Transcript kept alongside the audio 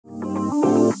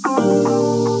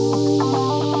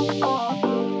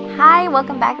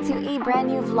welcome back to a brand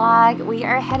new vlog. We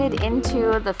are headed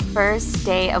into the first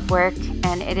day of work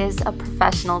and it is a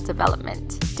professional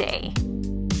development day.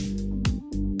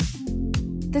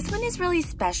 This one is really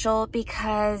special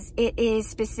because it is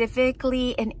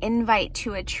specifically an invite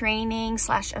to a training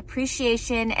 /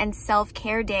 appreciation and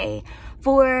self-care day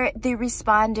for the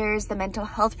responders, the mental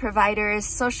health providers,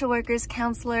 social workers,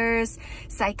 counselors,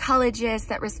 psychologists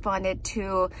that responded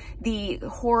to the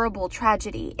horrible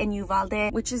tragedy in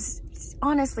Uvalde, which is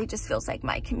honestly just feels like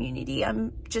my community.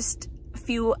 I'm just a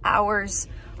few hours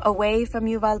away from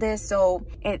Uvalde, so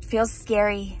it feels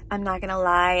scary. I'm not gonna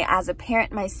lie. As a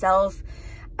parent myself,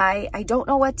 I don't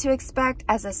know what to expect.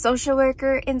 As a social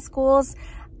worker in schools,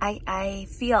 I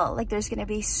feel like there's gonna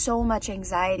be so much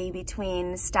anxiety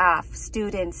between staff,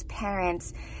 students,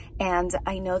 parents, and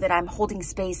I know that I'm holding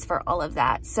space for all of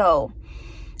that. So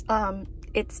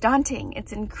it's daunting.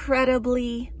 It's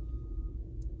incredibly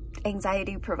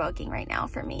anxiety provoking right now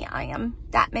for me. I am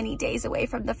that many days away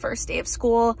from the first day of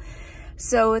school.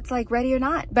 So it's like ready or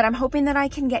not, but I'm hoping that I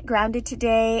can get grounded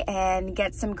today and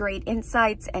get some great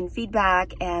insights and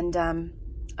feedback. And I'm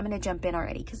gonna jump in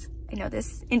already because I know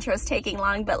this intro is taking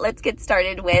long, but let's get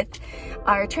started with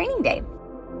our training day.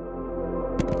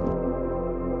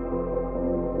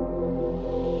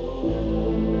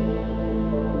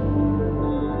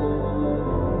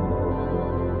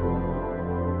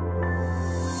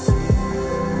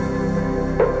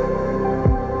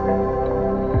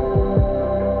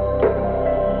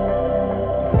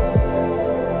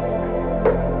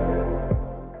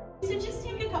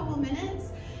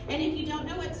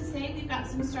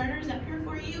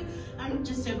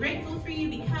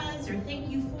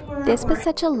 This was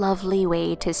such a lovely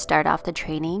way to start off the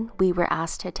training. We were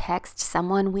asked to text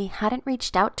someone we hadn't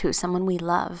reached out to, someone we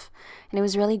love, and it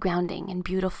was really grounding and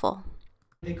beautiful.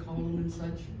 They call them and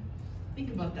such.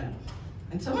 Think about that.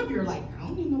 And some of you are like, I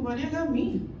don't need nobody, I got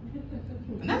me.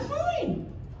 And that's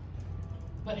fine.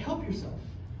 But help yourself.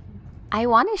 I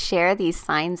want to share these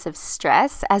signs of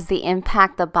stress as they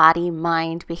impact the body,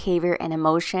 mind, behavior, and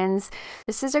emotions.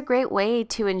 This is a great way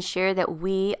to ensure that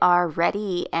we are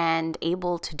ready and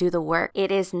able to do the work.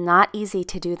 It is not easy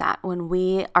to do that when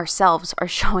we ourselves are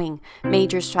showing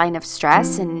major sign of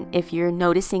stress. And if you're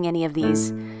noticing any of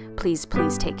these, please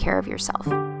take care of yourself.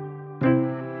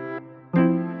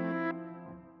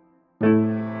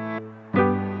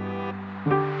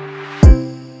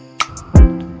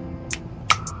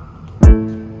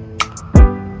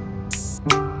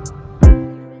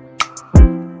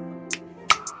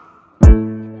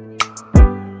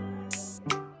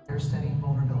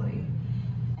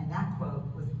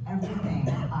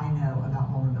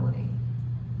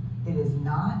 It is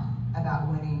not about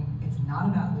winning, it's not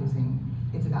about losing,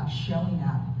 it's about showing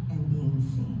up and being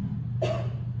seen.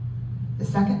 The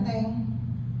second thing,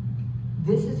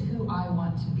 this is who I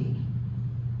want to be.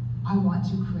 I want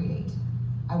to create.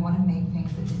 I want to make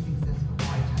things that didn't exist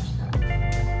before I touch them.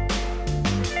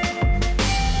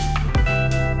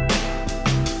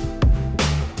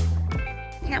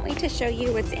 Can't wait to show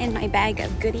you what's in my bag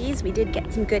of goodies. We did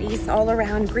get some goodies all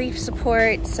around grief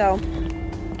support, so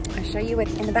I'll show you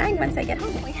what's in the bag once I get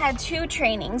home. We had two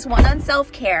trainings, one on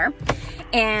self-care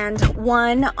and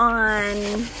one on,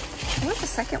 what was the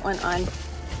second one on?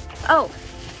 Oh,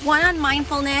 one on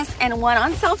mindfulness and one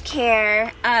on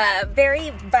self-care.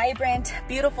 Very vibrant,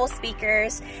 beautiful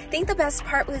speakers. I think the best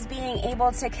part was being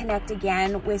able to connect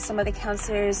again with some of the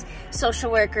counselors,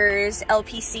 social workers,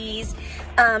 LPCs,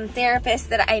 therapists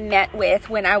that I met with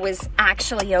when I was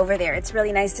actually over there. It's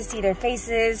really nice to see their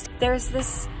faces. There's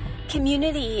this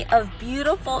community of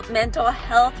beautiful mental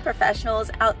health professionals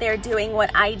out there doing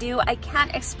what I do. I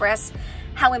can't express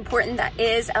how important that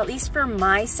is, at least for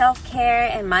my self-care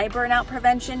and my burnout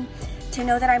prevention, to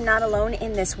know that I'm not alone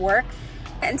in this work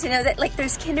and to know that like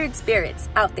there's kindred spirits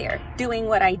out there doing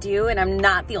what I do and I'm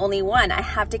not the only one. I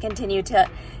have to continue to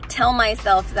tell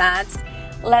myself that.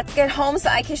 Let's get home so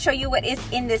I can show you what is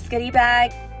in this goodie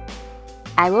bag.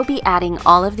 I will be adding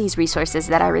all of these resources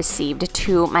that I received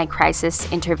to my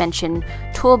crisis intervention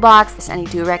toolbox, and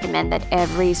I do recommend that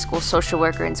every school social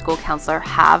worker and school counselor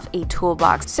have a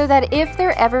toolbox so that if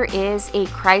there ever is a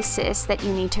crisis that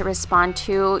you need to respond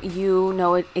to, you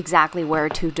know exactly where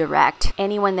to direct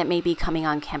anyone that may be coming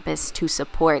on campus to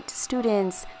support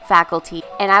students, faculty,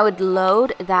 and I would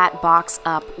load that box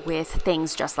up with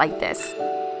things just like this.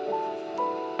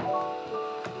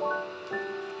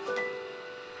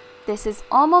 This is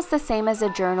almost the same as a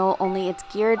journal, only it's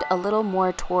geared a little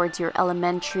more towards your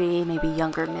elementary, maybe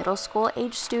younger middle school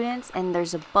age students, and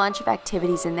there's a bunch of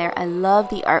activities in there. I love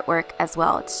the artwork as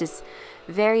well. It's just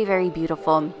very, very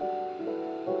beautiful.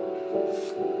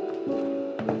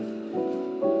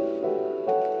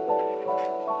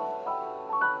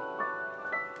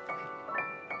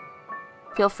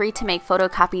 Feel free to make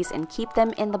photocopies and keep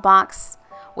them in the box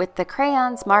with the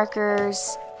crayons,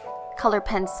 markers, color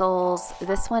pencils.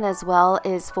 This one as well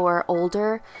is for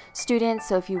older students.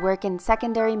 So if you work in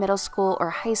secondary, middle school,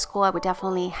 or high school, I would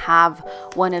definitely have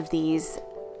one of these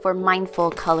for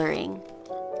mindful coloring.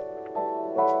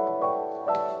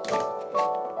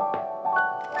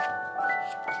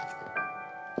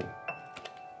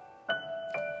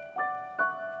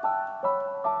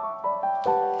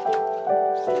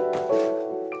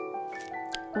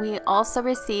 We also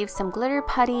received some glitter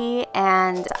putty,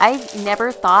 and I've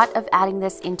never thought of adding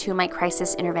this into my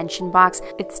crisis intervention box.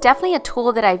 It's definitely a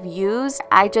tool that I've used.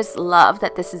 I just love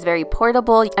that this is very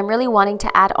portable. I'm really wanting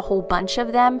to add a whole bunch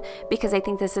of them because I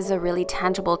think this is a really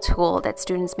tangible tool that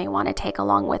students may want to take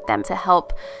along with them to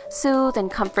help soothe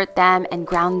and comfort them and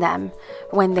ground them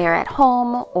when they're at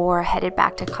home or headed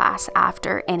back to class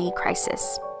after any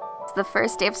crisis. The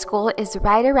first day of school is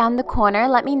right around the corner.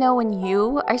 Let me know when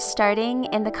you are starting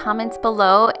in the comments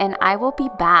below, and I will be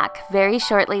back very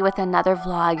shortly with another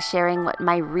vlog sharing what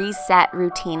my reset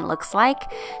routine looks like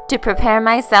to prepare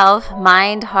myself,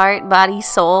 mind, heart, body,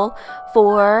 soul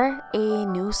for a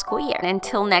new school year.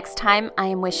 Until next time, I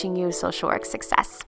am wishing you social work success.